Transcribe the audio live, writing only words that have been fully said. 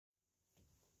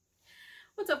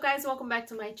What's up, guys? Welcome back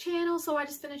to my channel. So I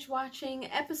just finished watching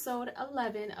episode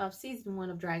 11 of season 1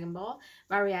 of Dragon Ball.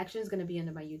 My reaction is going to be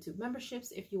under my YouTube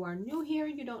memberships. If you are new here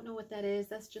and you don't know what that is,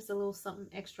 that's just a little something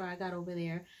extra I got over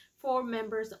there. For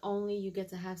members only, you get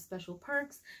to have special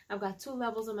perks. I've got 2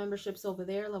 levels of memberships over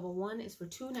there. Level 1 is for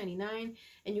 $2.99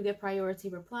 and you get priority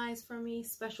replies from me,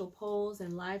 special polls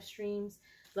and live streams.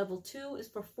 Level 2 is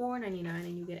for $4.99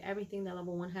 and you get everything that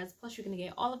level 1 has. Plus, you're going to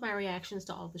get all of my reactions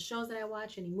to all of the shows that I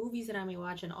watch, any movies that I may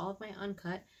watch, and all of my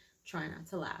uncut. Try not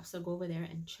to laugh. So go over there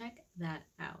and check that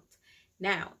out.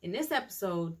 Now, in this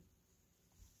episode,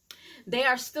 they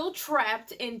are still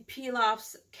trapped in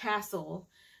Pilaf's castle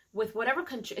with whatever...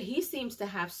 He seems to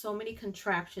have so many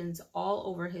contraptions all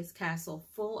over his castle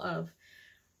full of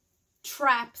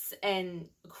traps and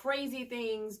crazy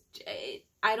things.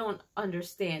 I don't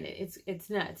understand it. It's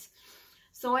nuts.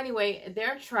 So anyway,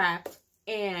 they're trapped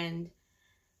and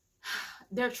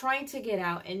they're trying to get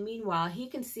out. And meanwhile, he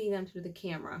can see them through the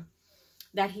camera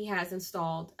that he has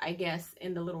installed, I guess,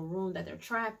 in the little room that they're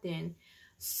trapped in.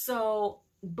 So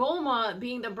Bulma,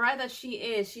 being the bride that she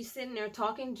is, she's sitting there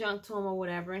talking junk to him or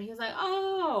whatever. And he's like,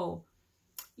 oh,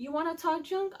 you want to talk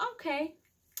junk? Okay,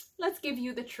 let's give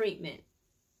you the treatment.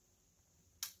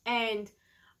 And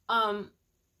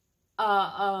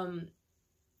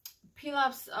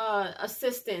Pilaf's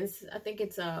assistants, I think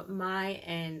it's Mai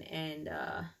and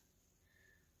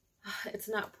it's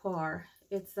not Par,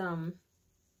 it's oh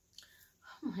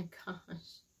my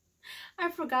gosh, I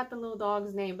forgot the little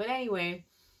dog's name, but anyway,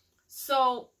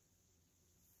 so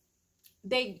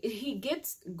he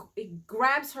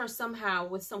grabs her somehow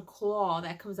with some claw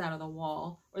that comes out of the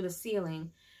wall or the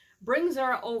ceiling, brings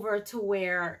her over to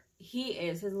where he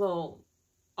is, his little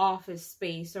office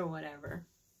space or whatever.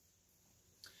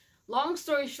 Long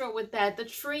story short with that, the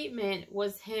treatment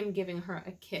was him giving her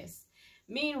a kiss.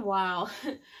 Meanwhile,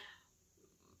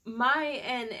 Mai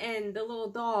and the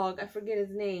little dog, I forget his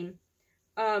name,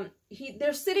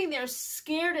 they're sitting there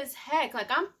scared as heck. Like,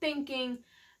 I'm thinking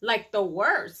like the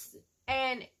worst.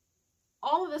 And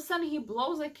all of a sudden he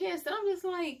blows a kiss and I'm just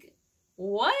like,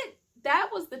 what? That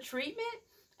was the treatment?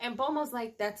 And Bulma's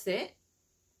like, that's it?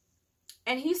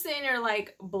 And he's sitting there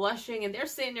like blushing and they're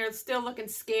sitting there still looking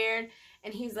scared.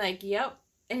 And he's like, yep.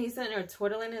 And he's sitting there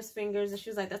twiddling his fingers. And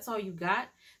she was like, that's all you got?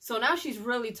 So now she's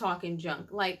really talking junk.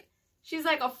 Like, she's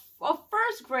like a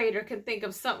first grader can think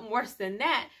of something worse than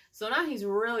that. So now he's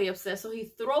really upset. So he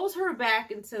throws her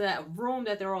back into that room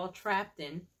that they're all trapped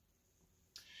in.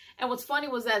 And what's funny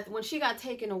was that when she got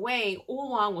taken away,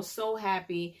 Oolong was so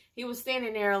happy. He was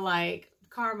standing there like,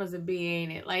 karma's a bee,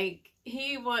 ain't it? Like,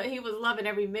 he was loving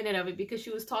every minute of it because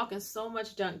she was talking so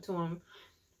much junk to him.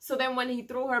 So then when he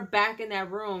threw her back in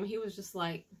that room, he was just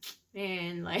like,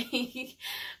 man, like,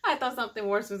 I thought something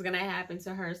worse was going to happen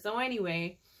to her. So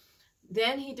anyway,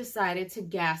 then he decided to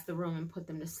gas the room and put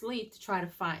them to sleep to try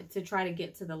to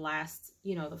get to the last,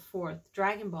 you know, the 4th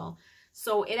Dragon Ball.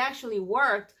 So it actually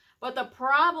worked. But the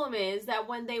problem is that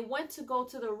when they went to go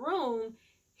to the room,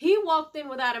 he walked in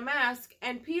without a mask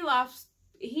and Pilaf,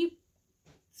 he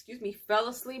fell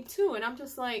asleep too. And I'm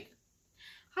just like,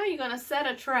 how are you going to set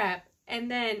a trap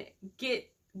and then get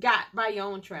got by your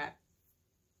own trap?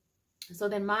 So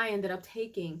then Mai ended up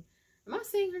taking, am I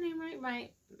saying her name right?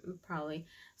 Mai? Probably.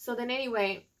 So then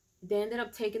anyway, they ended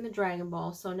up taking the Dragon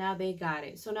Ball. So now they got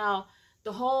it. So now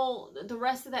the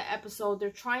rest of the episode, they're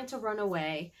trying to run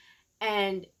away.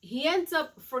 And he ends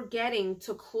up forgetting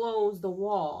to close the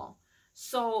wall.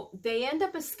 So they end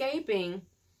up escaping.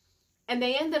 And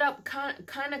they ended up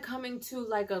kind of coming to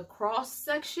like a cross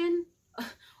section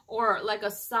or like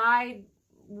a side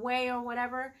way or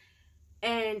whatever.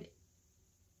 And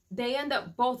they end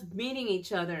up both meeting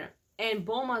each other. And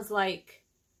Bulma's like,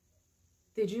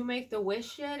 did you make the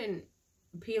wish yet? And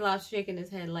Pilaf's shaking his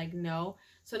head like, no.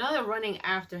 So now they're running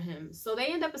after him. So they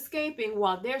end up escaping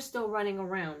while they're still running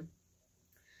around.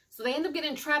 So they end up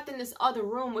getting trapped in this other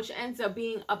room, which ends up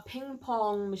being a ping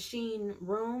pong machine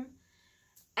room.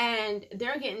 And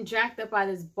they're getting jacked up by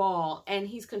this ball. And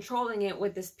he's controlling it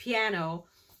with this piano.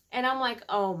 And I'm like,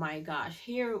 oh my gosh,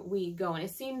 here we go. And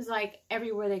it seems like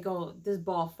everywhere they go, this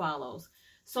ball follows.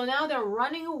 So now they're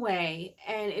running away.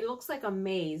 And it looks like a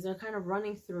maze. They're kind of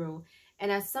running through. And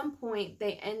at some point,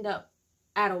 they end up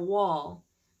at a wall.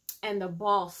 And the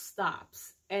ball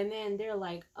stops. And then they're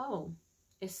like, oh,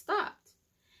 it stopped.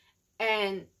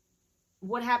 And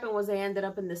what happened was they ended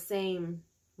up in the same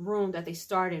room that they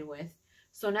started with.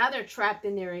 So now they're trapped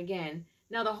in there again.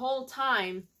 Now the whole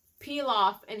time,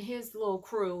 Pilaf and his little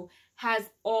crew has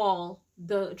all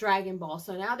the Dragon Ball.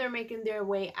 So now they're making their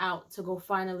way out to go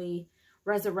finally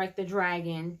resurrect the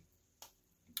dragon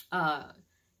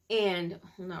and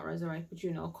not resurrect, but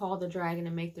you know, call the dragon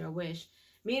and make their wish.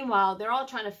 Meanwhile, they're all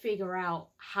trying to figure out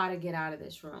how to get out of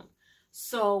this room.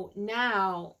 So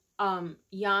now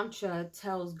Yamcha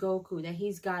tells Goku that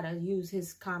he's got to use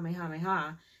his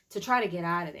Kamehameha to try to get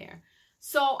out of there.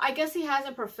 So I guess he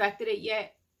hasn't perfected it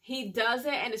yet. He does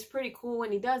it, and it's pretty cool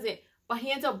when he does it, but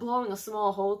he ends up blowing a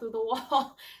small hole through the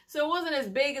wall. So it wasn't as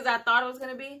big as I thought it was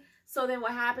going to be. So then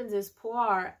what happens is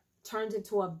Puar turns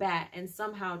into a bat and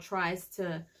somehow tries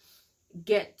to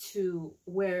get to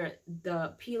where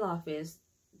the Pilaf is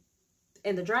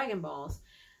in the Dragon Balls.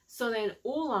 So then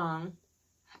Oolong,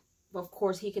 of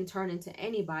course, he can turn into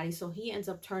anybody. So he ends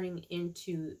up turning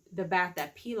into the bat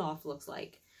that Pilaf looks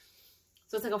like.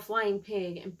 So it's like a flying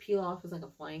pig, and Pilaf is like a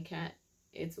flying cat.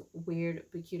 It's weird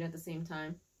but cute at the same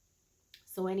time.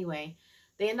 So anyway,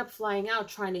 they end up flying out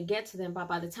trying to get to them, but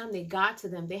by the time they got to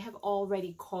them, they have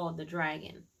already called the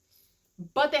dragon.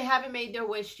 But they haven't made their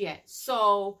wish yet.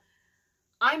 So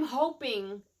I'm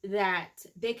hoping that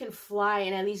they can fly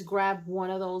and at least grab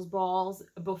one of those balls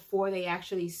before they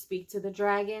actually speak to the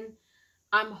dragon.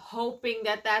 I'm hoping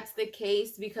that that's the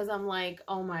case, because I'm like,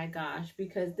 oh my gosh,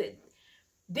 because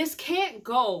this can't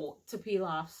go to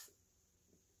Pilaf's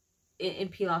in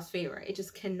Pilaf's favor. It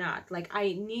just cannot. Like,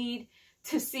 I need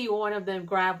to see one of them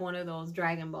grab one of those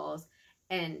Dragon Balls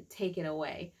and take it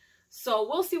away. So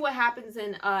we'll see what happens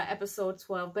in episode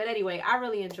 12. But anyway, I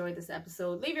really enjoyed this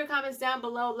episode. Leave your comments down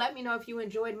below. Let me know if you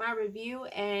enjoyed my review,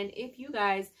 and if you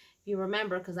guys, if you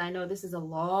remember, because I know this is a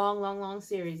long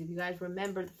series. If you guys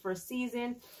remember the first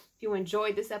season, if you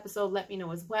enjoyed this episode, let me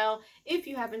know as well. If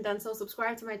you haven't done so,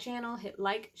 subscribe to my channel, hit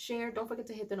like, share. Don't forget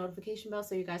to hit the notification bell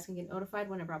so you guys can get notified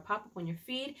whenever I pop up on your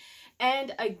feed.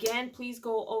 And again, please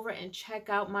go over and check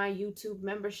out my YouTube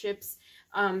memberships.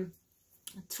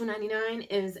 $2.99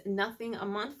 is nothing a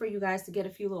month for you guys to get a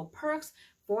few little perks.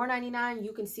 $4.99,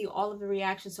 you can see all of the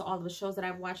reactions to all of the shows that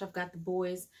I've watched. I've got The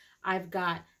Boys, I've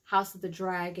got House of the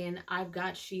Dragon, I've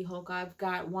got She-Hulk, I've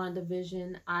got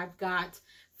WandaVision, I've got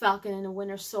Falcon and the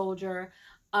Winter Soldier.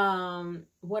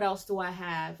 What else do I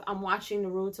have? I'm watching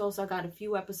Naruto, so I got a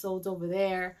few episodes over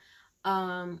there.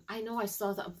 I know I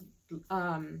saw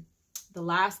The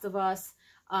Last of Us,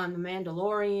 The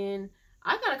Mandalorian.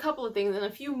 I've got a couple of things and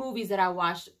a few movies that I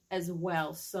watched as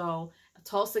well. So,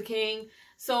 Tulsa King.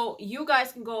 So, you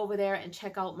guys can go over there and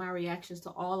check out my reactions to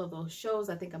all of those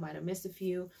shows. I think I might have missed a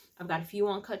few. I've got a few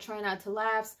uncut Try Not to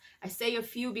Laughs. I say a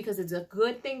few because it's a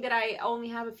good thing that I only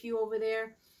have a few over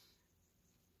there.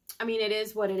 I mean, it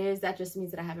is what it is. That just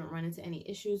means that I haven't run into any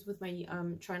issues with my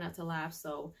Try Not to Laugh.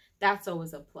 So, that's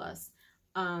always a plus.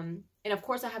 And of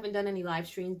course, I haven't done any live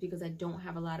streams because I don't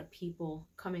have a lot of people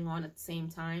coming on at the same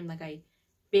time. Like, I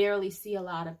barely see a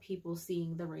lot of people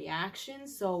seeing the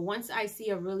reactions. So once I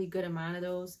see a really good amount of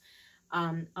those,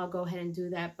 I'll go ahead and do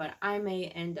that. But I may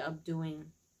end up doing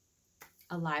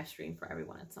a live stream for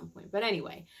everyone at some point. But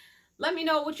anyway, let me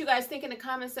know what you guys think in the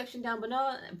comment section down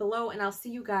below, and I'll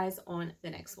see you guys on the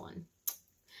next one.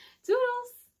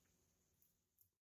 Toodles!